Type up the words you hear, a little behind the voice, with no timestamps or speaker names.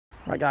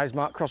Right guys,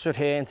 Mark Crossfield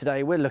here, and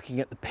today we're looking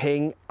at the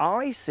Ping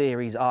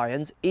I-Series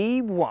irons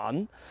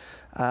E1.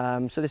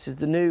 So this is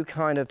the new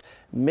kind of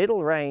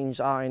middle range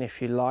iron, if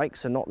you like,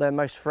 so not their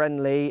most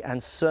friendly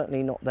and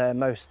certainly not their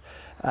most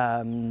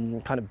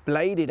kind of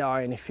bladed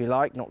iron, if you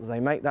like, not that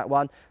they make that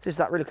one. So this is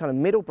that really kind of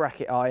middle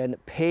bracket iron,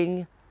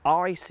 Ping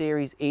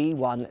I-Series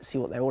E1. Let's see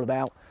what they're all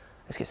about.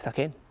 Let's get stuck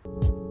in.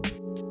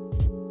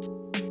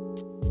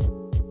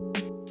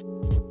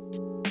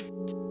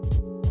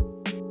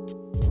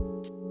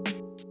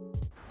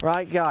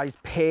 Right guys,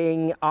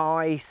 Ping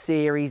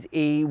I-Series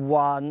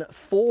E1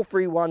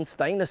 431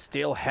 stainless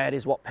steel head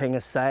is what Ping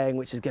is saying,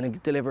 which is going to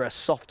deliver a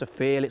softer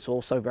feel. It's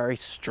also very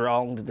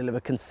strong to deliver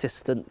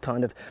consistent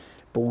kind of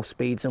ball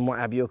speeds and what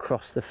have you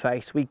across the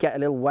face. We get a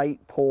little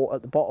weight port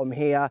at the bottom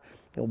here, a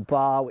little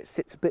bar which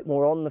sits a bit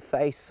more on the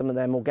face. Some of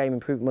their more game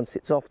improvement ones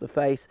sits off the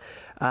face.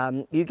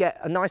 You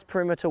get a nice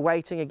perimeter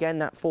weighting. Again,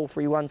 that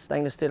 431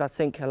 stainless steel I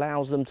think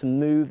allows them to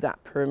move that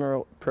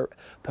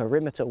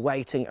perimeter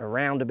weighting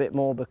around a bit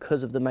more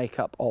because of the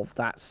makeup of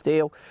that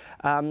steel.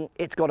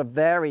 It's got a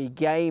very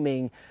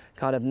gaming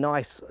kind of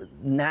nice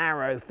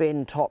narrow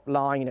thin top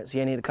line. It's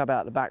the end of the club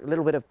out the back, a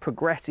little bit of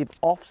progressive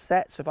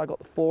offset. So if I got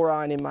the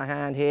 4-iron in my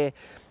hand here,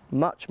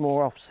 much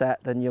more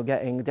offset than you're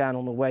getting down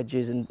on the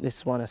wedges, and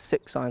this one a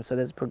 6-iron, so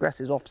there's a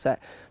progressive offset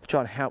to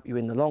try and help you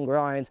in the longer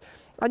irons,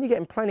 and you're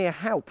getting plenty of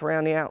help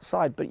around the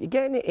outside, but you're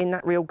getting it in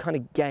that real kind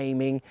of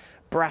gaming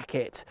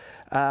bracket.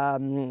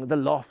 The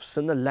lofts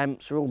and the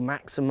lengths are all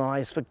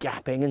maximised for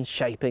gapping and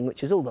shaping,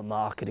 which is all the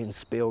marketing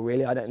spiel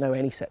really. I don't know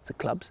any sets of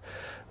clubs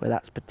where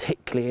that's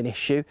particularly an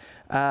issue,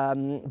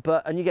 and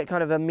you get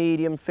kind of a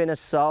medium thinner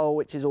sole,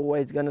 which is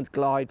always going to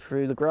glide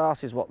through the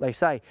grass is what they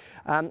say.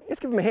 Let's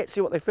give them a hit,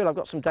 see what they feel. I've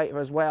got some data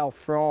as well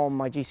from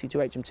my GC2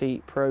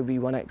 HMT Pro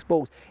V1X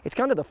balls. It's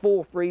kind of the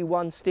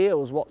 431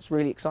 steels, what's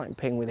really exciting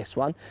Ping with this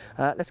one.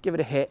 Let's give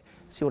it a hit,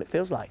 see what it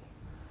feels like.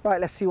 Right,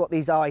 let's see what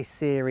these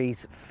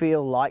I-Series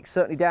feel like.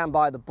 Certainly down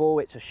by the ball,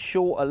 it's a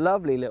short, a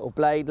lovely little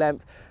blade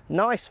length,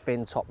 nice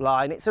thin top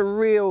line. It's a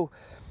real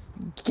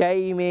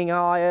gaming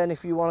iron,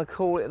 if you want to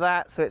call it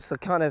that. So it's a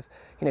kind of,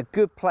 you know,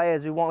 good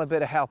players who want a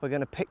bit of help are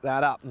going to pick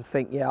that up and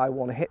think, yeah, I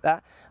want to hit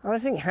that. And I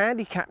think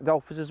handicap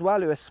golfers as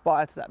well who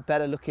aspire to that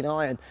better looking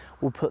iron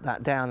will put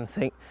that down and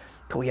think,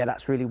 oh yeah,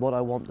 that's really what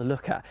I want to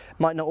look at.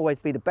 Might not always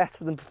be the best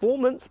for them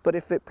performance, but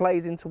if it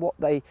plays into what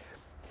they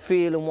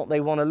feel and what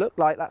they want to look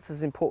like, that's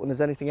as important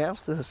as anything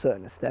else to a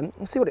certain extent.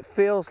 Let's see what it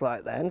feels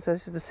like then. So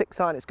this is the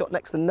 6-iron. It's got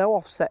next to no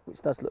offset,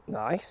 which does look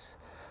nice.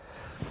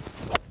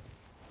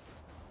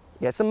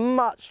 Yeah, it's a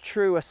much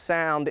truer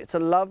sound. It's a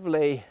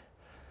lovely,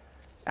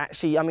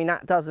 actually, I mean,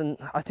 that doesn't,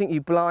 I think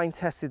you blind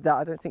tested that.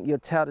 I don't think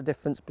you'd tell the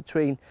difference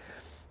between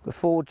the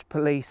Forge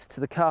Police to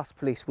the Cast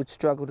Police, would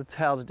struggle to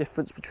tell the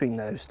difference between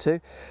those two.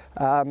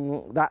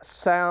 That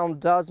sound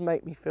does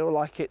make me feel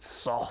like it's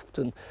soft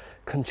and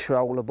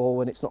controllable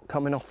and it's not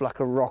coming off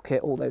like a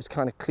rocket, all those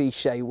kind of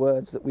cliche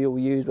words that we all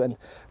use when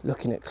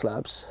looking at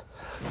clubs.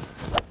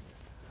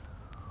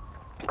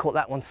 Caught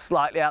that one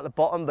slightly out the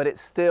bottom, but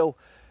it's still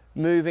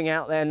moving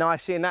out there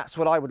nicely, and that's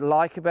what I would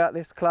like about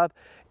this club,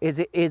 is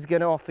it is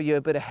going to offer you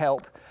a bit of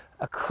help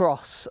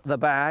across the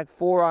bag.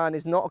 4-iron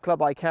is not a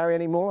club I carry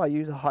anymore. I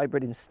use a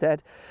hybrid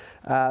instead.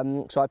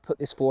 So I put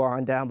this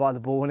 4-iron down by the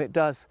ball and it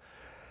does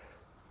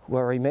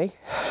worry me.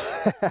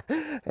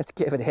 Let's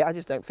give it a hit. I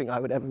just don't think I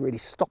would ever really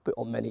stop it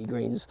on many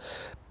greens,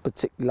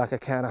 particularly like I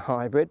can a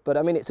hybrid. But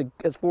I mean, it's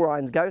as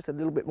 4-irons go, it's a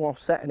little bit more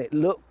offset and it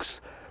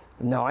looks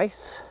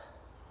nice.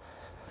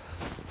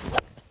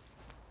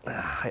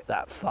 Hit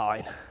that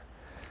fine.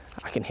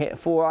 I can hit a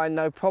 4-iron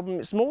no problem.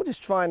 It's more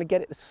just trying to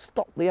get it to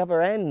stop the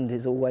other end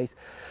is always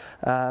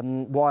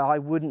why I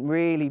wouldn't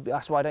really,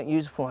 that's why I don't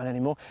use a 4-iron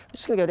anymore. I'm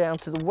just going to go down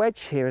to the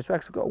wedge here as well,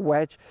 because I've got a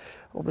wedge.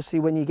 Obviously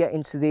when you get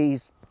into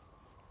these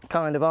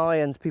kind of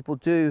irons, people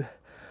do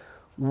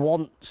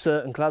want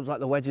certain clubs like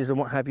the wedges and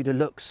what have you to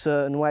look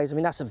certain ways. I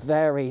mean, that's a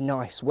very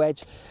nice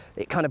wedge.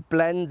 It kind of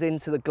blends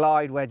into the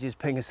glide wedges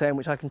Ping is saying,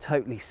 which I can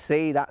totally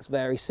see. That's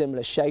very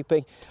similar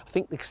shaping. I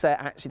think the set,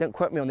 actually, don't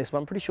quote me on this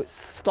one, I'm pretty sure it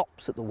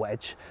stops at the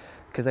wedge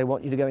because they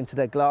want you to go into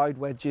their glide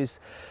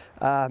wedges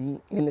in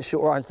the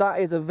short irons.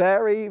 That is a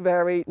very,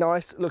 very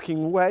nice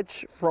looking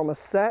wedge from a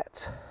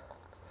set.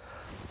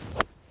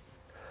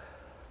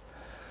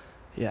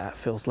 Yeah, it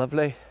feels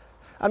lovely.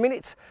 I mean,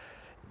 it's,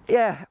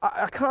 yeah,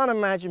 I can't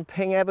imagine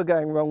Ping ever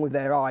going wrong with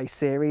their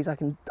I-Series. I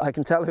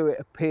can tell who it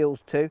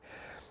appeals to.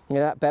 You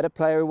know, that better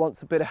player who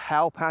wants a bit of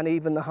help, and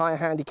even the higher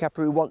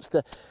handicapper who wants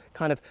to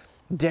kind of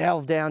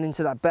delve down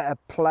into that better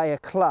player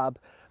club.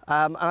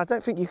 And I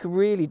don't think you can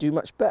really do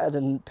much better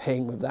than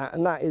Ping with that.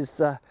 And that is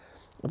a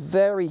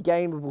very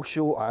gameable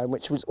short iron,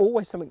 which was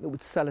always something that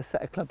would sell a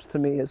set of clubs to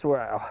me as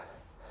well.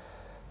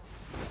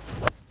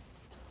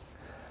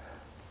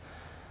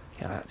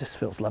 Yeah, that just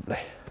feels lovely.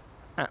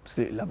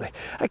 Absolutely lovely.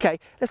 Okay,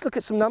 let's look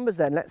at some numbers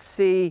then. Let's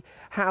see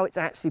how it's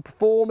actually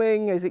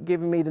performing. Is it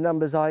giving me the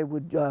numbers I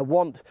would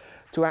want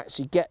to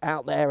actually get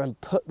out there and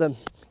put them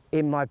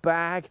in my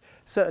bag?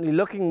 Certainly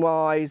looking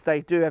wise,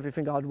 they do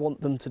everything I'd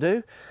want them to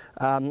do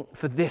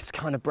for this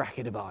kind of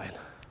bracket of iron.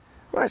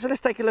 Right, so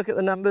let's take a look at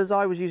the numbers.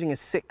 I was using a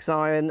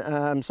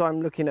 6-iron, so I'm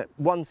looking at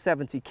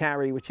 170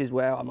 carry, which is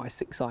where my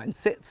 6-iron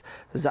sits,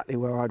 exactly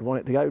where I'd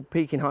want it to go.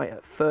 Peaking height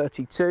at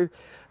 32,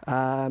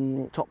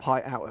 top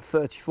height out at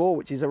 34,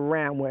 which is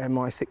around where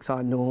my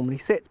 6-iron normally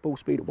sits. Ball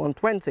speed at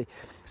 120.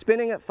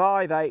 Spinning at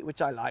 5.8,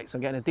 which I like, so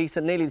I'm getting a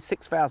decent, nearly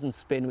 6,000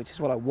 spin, which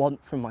is what I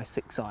want from my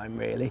 6-iron,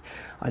 really.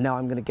 I know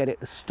I'm going to get it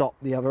to stop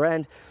the other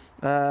end.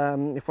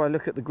 If I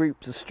look at the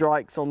groups of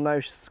strikes on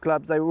those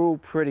clubs, they were all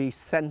pretty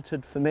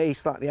centered for me,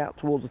 slightly out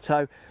towards the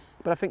toe,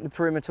 but I think the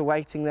perimeter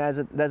weighting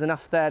there's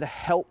enough there to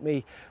help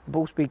me. The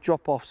ball speed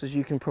drop-offs, as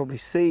you can probably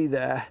see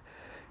there,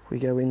 if we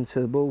go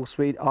into the ball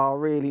speed, are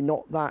really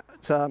not that,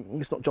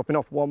 it's not dropping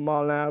off 1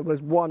 mile an hour.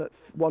 There's one at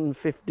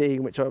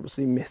 115, which I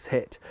obviously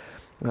mishit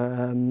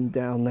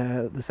down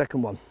there, the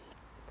second one.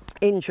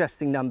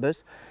 Interesting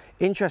numbers,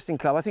 interesting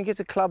club. I think it's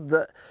a club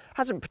that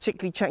hasn't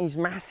particularly changed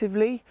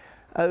massively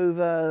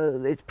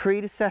over its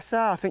predecessor.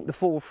 I think the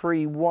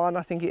 431,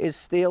 I think it is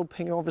still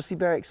Ping obviously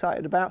very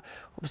excited about.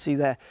 Obviously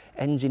their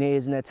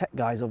engineers and their tech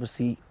guys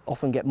obviously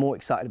often get more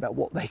excited about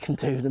what they can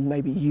do than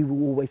maybe you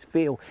will always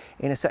feel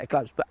in a set of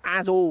clubs. But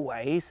as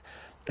always,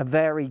 a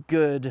very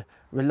good,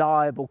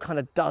 reliable, kind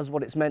of does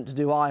what it's meant to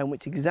do iron,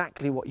 which is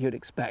exactly what you'd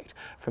expect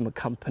from a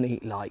company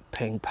like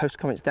Ping. Post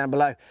comments down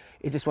below.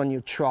 Is this one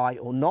you'd try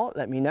or not?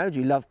 Let me know. Do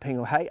you love Ping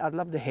or hate? I'd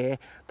love to hear.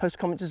 Post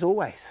comments as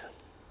always.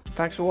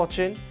 Thanks for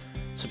watching.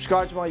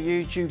 Subscribe to my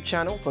YouTube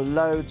channel for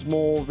loads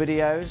more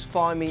videos.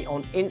 Find me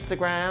on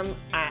Instagram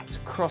at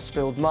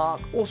Crossfield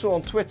Mark. Also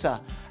on Twitter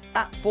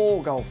at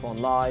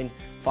 4golfonline.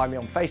 Find me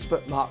on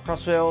Facebook, Mark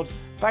Crossfield.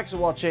 Thanks for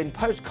watching.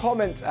 Post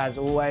comments as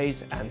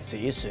always, and see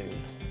you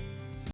soon.